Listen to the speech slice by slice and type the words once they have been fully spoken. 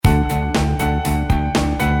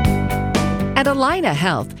At Alina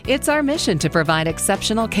Health, it's our mission to provide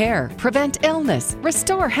exceptional care, prevent illness,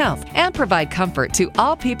 restore health, and provide comfort to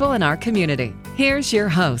all people in our community. Here's your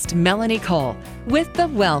host, Melanie Cole, with the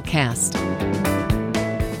Wellcast.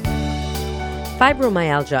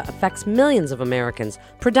 Fibromyalgia affects millions of Americans,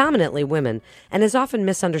 predominantly women, and is often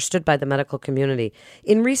misunderstood by the medical community.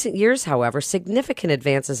 In recent years, however, significant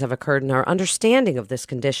advances have occurred in our understanding of this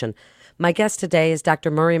condition. My guest today is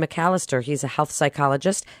Dr. Murray McAllister. He's a health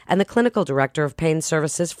psychologist and the clinical director of pain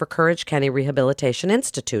services for Courage Kenny Rehabilitation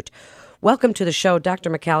Institute. Welcome to the show,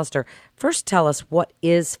 Dr. McAllister. First, tell us, what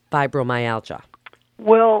is fibromyalgia?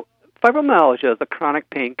 Well, fibromyalgia is a chronic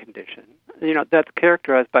pain condition, that's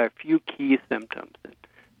characterized by a few key symptoms.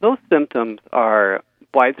 Those symptoms are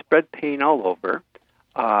widespread pain all over,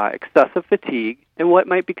 excessive fatigue, and what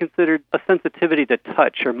might be considered a sensitivity to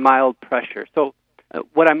touch or mild pressure. So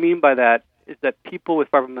what I mean by that is that people with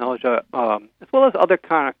fibromyalgia, as well as other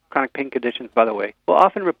chronic pain conditions, by the way, will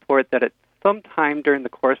often report that at some time during the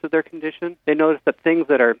course of their condition, they notice that things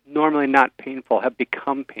that are normally not painful have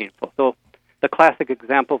become painful. So the classic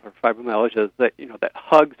example for fibromyalgia is that, that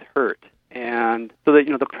hugs hurt. And so that,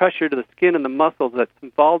 the pressure to the skin and the muscles that's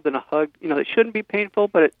involved in a hug, it shouldn't be painful,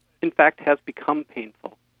 but it, in fact, has become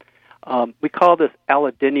painful. We call this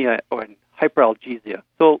allodynia or hyperalgesia.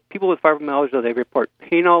 So people with fibromyalgia, they report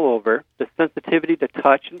pain all over, the sensitivity to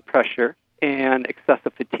touch and pressure, and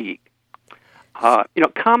excessive fatigue.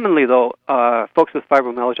 Commonly, though, folks with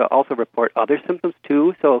fibromyalgia also report other symptoms,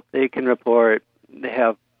 too. So they can report they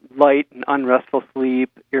have light and unrestful sleep,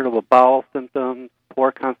 irritable bowel symptoms,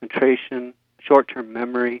 poor concentration, short-term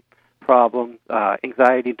memory problems,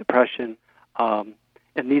 anxiety, depression, and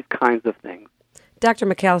these kinds of things. Dr.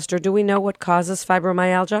 McAllister, do we know what causes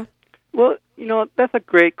fibromyalgia? Well, that's a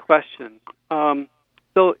great question. In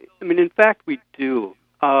fact, we do.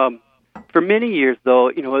 For many years, though,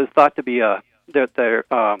 it was thought to be as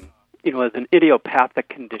an idiopathic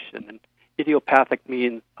condition. And idiopathic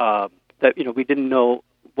means that, we didn't know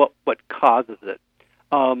what causes it.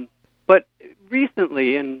 But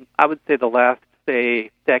recently, and I would say the last,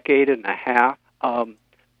 decade and a half,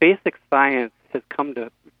 basic science has come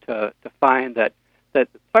to find that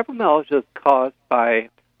fibromyalgia is caused by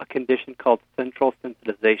a condition called central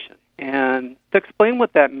sensitization. And to explain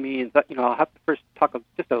what that means, I'll have to first talk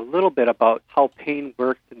just a little bit about how pain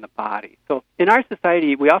works in the body. So in our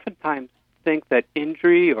society, we oftentimes think that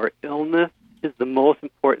injury or illness is the most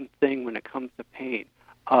important thing when it comes to pain.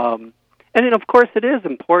 And of course it is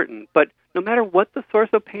important, but no matter what the source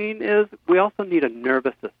of pain is, we also need a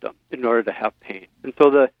nervous system in order to have pain. And so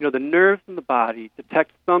the nerves in the body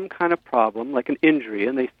detect some kind of problem, like an injury,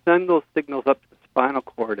 and they send those signals up to the spinal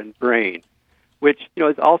cord and brain, which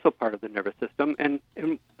is also part of the nervous system. And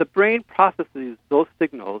the brain processes those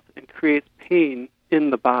signals and creates pain in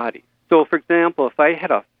the body. So, for example, if I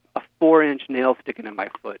had a 4-inch nail sticking in my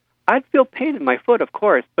foot, I'd feel pain in my foot, of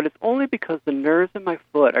course, but it's only because the nerves in my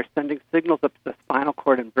foot are sending signals up to the spinal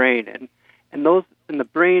cord and brain, and the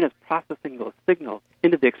brain is processing those signals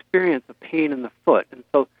into the experience of pain in the foot. And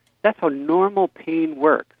so that's how normal pain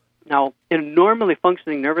works. Now, in a normally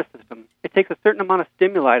functioning nervous system, it takes a certain amount of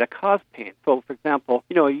stimuli to cause pain. So, for example,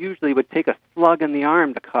 it usually would take a slug in the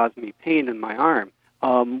arm to cause me pain in my arm,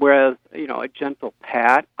 whereas, a gentle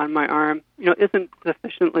pat on my arm, isn't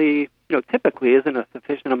sufficiently, typically isn't a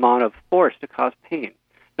sufficient amount of force to cause pain.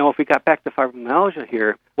 Now, if we got back to fibromyalgia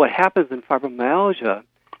here, what happens in fibromyalgia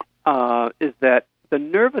is that the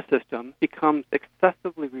nervous system becomes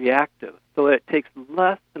excessively reactive, so it takes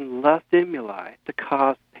less and less stimuli to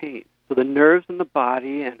cause pain. So the nerves in the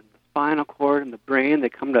body and the spinal cord and the brain, they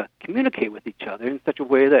come to communicate with each other in such a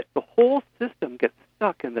way that the whole system gets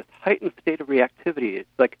stuck in this heightened state of reactivity. It's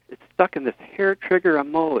like it's stuck in this hair trigger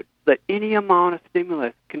mode that any amount of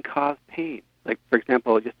stimulus can cause pain. Like, for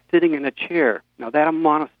example, just sitting in a chair. Now, that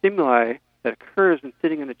amount of stimuli that occurs in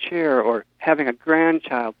sitting in a chair or having a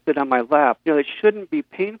grandchild sit on my lap, it shouldn't be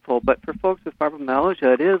painful, but for folks with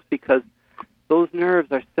fibromyalgia, it is, because those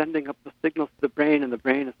nerves are sending up the signals to the brain, and the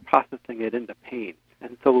brain is processing it into pain.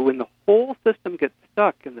 And so when the whole system gets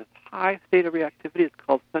stuck in this high state of reactivity, it's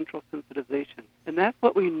called central sensitization. And that's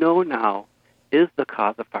what we know now is the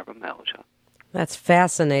cause of fibromyalgia. That's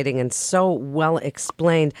fascinating and so well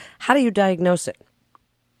explained. How do you diagnose it?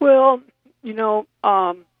 Well,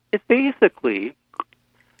 it's basically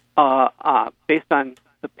based on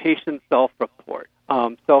the patient's self-report,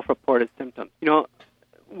 self-reported symptoms.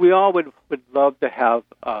 We all would love to have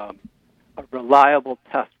a reliable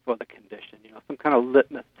test for the condition, some kind of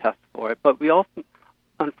litmus test for it, but we also,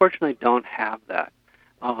 unfortunately, don't have that.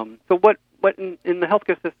 So what in the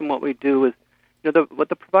healthcare system, what we do is, what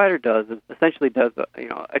the provider does is essentially does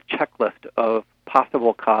a checklist of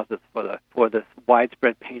possible causes for this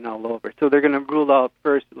widespread pain all over. So they're going to rule out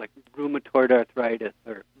first like rheumatoid arthritis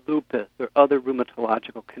or lupus or other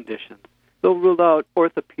rheumatological conditions. They'll rule out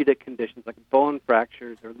orthopedic conditions like bone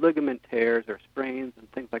fractures or ligament tears or sprains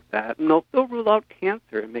and things like that. And they'll rule out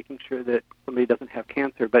cancer and making sure that somebody doesn't have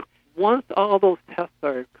cancer. But once all those tests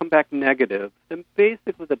come back negative, then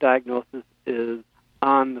basically the diagnosis is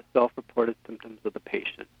on the self-reported symptoms of the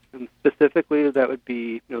patient. And specifically, that would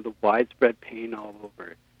be, the widespread pain all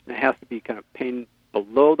over. And it has to be kind of pain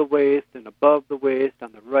below the waist and above the waist,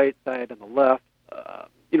 on the right side and the left.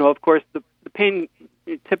 Of course, the pain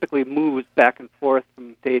typically moves back and forth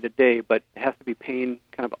from day to day, but it has to be pain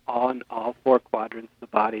kind of on all four quadrants of the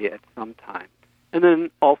body at some time. And then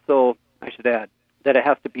also, I should add, that it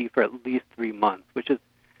has to be for at least 3 months, which is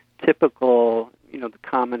typical, the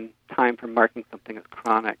common time for marking something as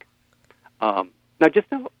chronic. Now, just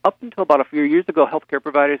up until about a few years ago, healthcare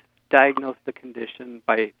providers diagnosed the condition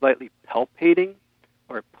by lightly palpating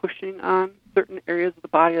or pushing on certain areas of the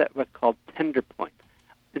body. That was called tender points.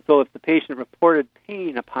 And so if the patient reported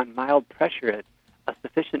pain upon mild pressure at a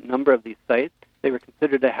sufficient number of these sites, they were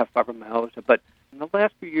considered to have fibromyalgia. But in the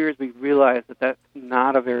last few years, we realized that that's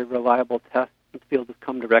not a very reliable test. The field has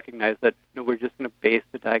come to recognize that we're just going to base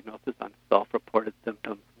the diagnosis on self-reported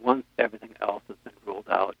symptoms once everything else has been ruled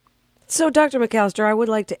out. So, Dr. McAllister, I would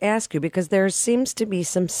like to ask you, because there seems to be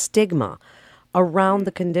some stigma around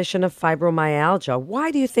the condition of fibromyalgia. Why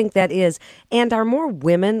do you think that is? And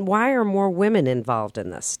why are more women involved in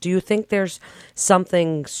this? Do you think there's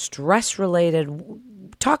something stress-related?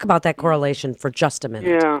 Talk about that correlation for just a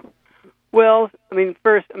minute. Yeah. Well,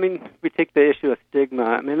 first, we take the issue of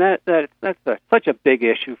stigma. That's such a big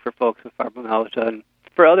issue for folks with fibromyalgia and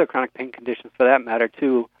for other chronic pain conditions for that matter,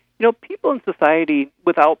 too. People in society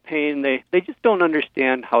without pain, they just don't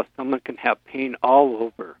understand how someone can have pain all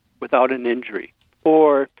over without an injury.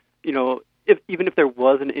 Or, even if there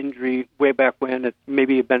was an injury way back when, it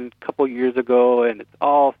maybe been a couple years ago and it's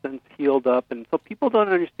all since healed up. And so people don't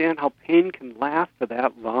understand how pain can last for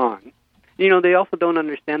that long. They also don't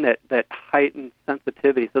understand that heightened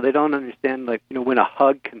sensitivity. So they don't understand, when a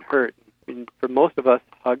hug can hurt. And for most of us,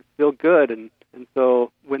 hugs feel good. And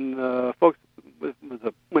so when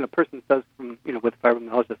when a person says with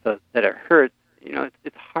fibromyalgia says that it hurts,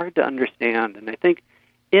 it's hard to understand. And I think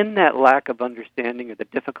in that lack of understanding or the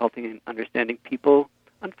difficulty in understanding, people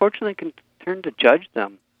unfortunately can turn to judge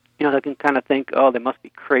them. They can kind of think, oh, they must be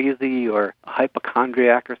crazy or a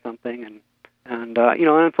hypochondriac or something. And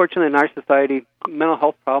unfortunately in our society, mental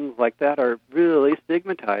health problems like that are really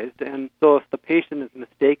stigmatized. And so if the patient is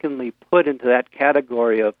mistakenly put into that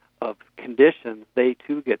category of conditions, they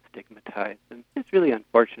too get stigmatized. And it's really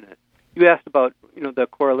unfortunate. You asked about, the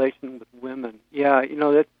correlation with women. Yeah,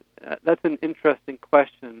 that's an interesting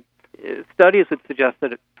question. Studies would suggest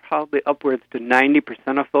that it's probably upwards to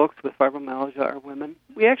 90% of folks with fibromyalgia are women.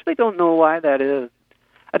 We actually don't know why that is.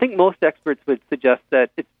 I think most experts would suggest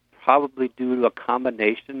that it's probably due to a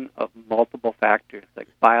combination of multiple factors, like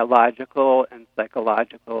biological and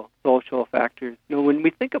psychological, social factors. When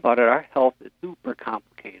we think about it, our health is super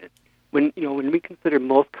complicated. When we consider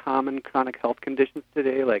most common chronic health conditions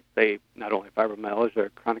today, like, say, not only fibromyalgia or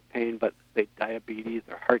chronic pain, but, say, diabetes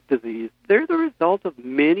or heart disease, they're the result of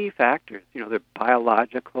many factors. They're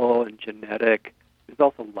biological and genetic. There's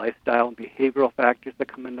also lifestyle and behavioral factors that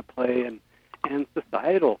come into play, and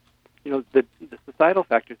societal. The societal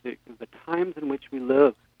factors, the times in which we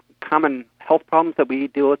live. Common health problems that we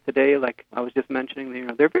deal with today, like I was just mentioning,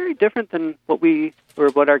 they're very different than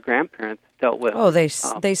what our grandparents dealt with. Oh, they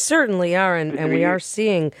certainly are, and we are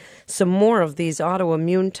seeing some more of these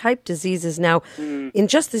autoimmune type diseases now. In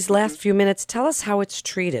just these last few minutes, tell us how it's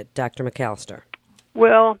treated, Dr. McAllister.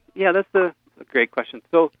 Well, yeah, that's a great question.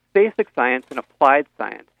 So basic science and applied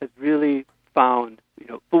science has really found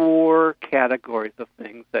 4 categories of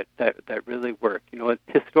things that really work.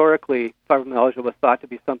 Historically, fibromyalgia was thought to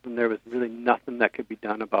be something there was really nothing that could be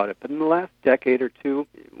done about it. But in the last decade or two,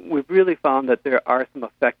 we've really found that there are some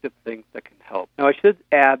effective things that can help. Now, I should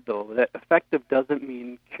add, though, that effective doesn't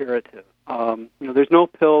mean curative. There's no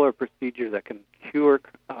pill or procedure that can cure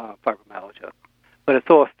fibromyalgia. But it's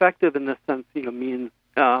so effective in this sense, means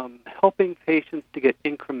helping patients to get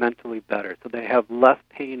incrementally better, so they have less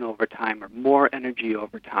pain over time or more energy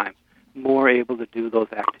over time, more able to do those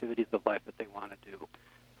activities of life that they want to do.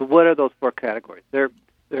 So what are those 4 categories? Their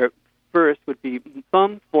first would be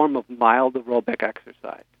some form of mild aerobic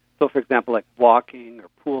exercise. So, for example, like walking or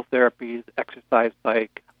pool therapies, exercise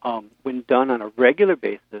bike, when done on a regular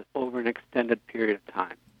basis over an extended period of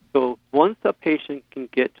time. So once a patient can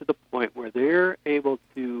get to the point where they're able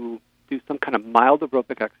to do some kind of mild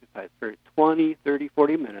aerobic exercise for 20, 30,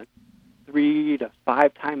 40 minutes, 3 to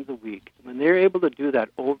 5 times a week, when they're able to do that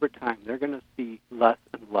over time, they're going to see less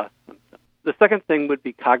and less symptoms. The second thing would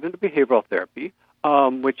be cognitive behavioral therapy,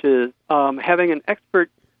 which is having an expert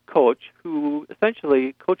coach who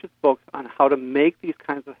essentially coaches folks on how to make these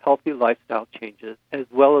kinds of healthy lifestyle changes, as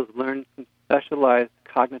well as learn some specialized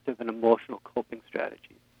cognitive and emotional coping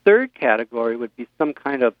strategies. Third category would be some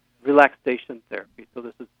kind of relaxation therapy. So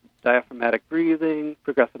this is diaphragmatic breathing,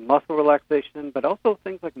 progressive muscle relaxation, but also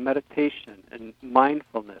things like meditation and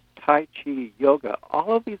mindfulness, Tai Chi, yoga.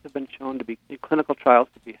 All of these have been shown to be in clinical trials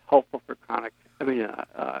to be helpful for chronic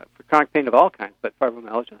pain of all kinds, but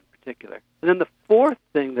fibromyalgia in particular. And then the fourth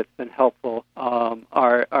thing that's been helpful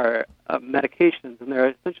are medications, and there are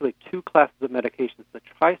essentially two classes of medications: the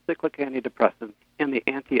tricyclic antidepressants and the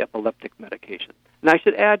anti-epileptic medications. And I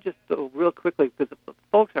should add just real quickly, because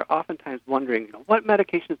folks are oftentimes wondering, what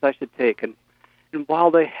medications I should take. And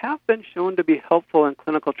while they have been shown to be helpful in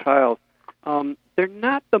clinical trials, they're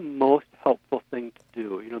not the most helpful thing to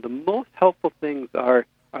do. The most helpful things are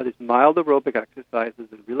these mild aerobic exercises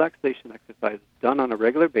and relaxation exercises done on a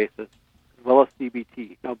regular basis, as well as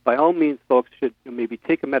CBT. Now, by all means, folks should maybe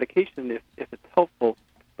take a medication if it's helpful,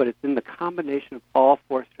 but it's in the combination of all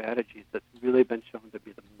four strategies that's really been shown to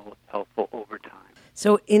be the most helpful over time.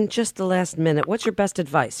 So in just the last minute, what's your best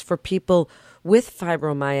advice for people with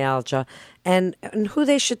fibromyalgia and who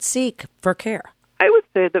they should seek for care? I would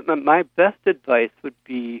say that my best advice would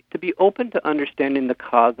be to be open to understanding the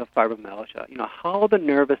cause of fibromyalgia, how the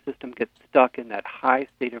nervous system gets stuck in that high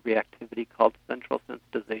state of reactivity called central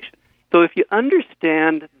sensitization. So if you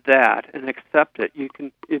understand that and accept it,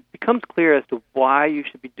 it becomes clear as to why you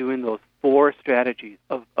should be doing those four strategies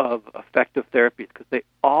of effective therapies, because they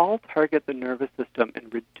all target the nervous system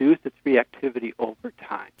and reduce its reactivity over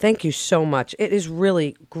time. Thank you so much. It is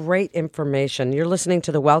really great information. You're listening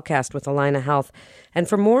to the Wellcast with Allina Health. And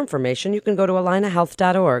for more information, you can go to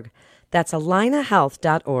allinahealth.org. That's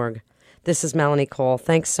allinahealth.org. This is Melanie Cole.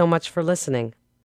 Thanks so much for listening.